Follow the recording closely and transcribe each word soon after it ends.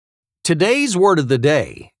Today's word of the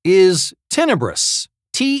day is tenebrous.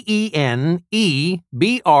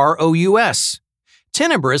 Tenebrous.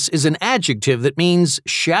 Tenebrous is an adjective that means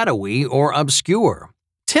shadowy or obscure.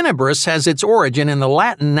 Tenebrous has its origin in the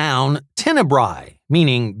Latin noun tenebrae,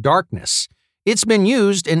 meaning darkness. It's been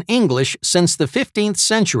used in English since the 15th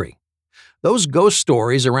century. Those ghost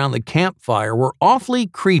stories around the campfire were awfully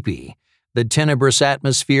creepy. The tenebrous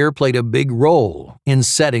atmosphere played a big role in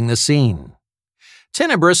setting the scene.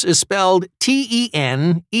 Tenebrous is spelled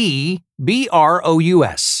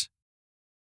Tenebrous.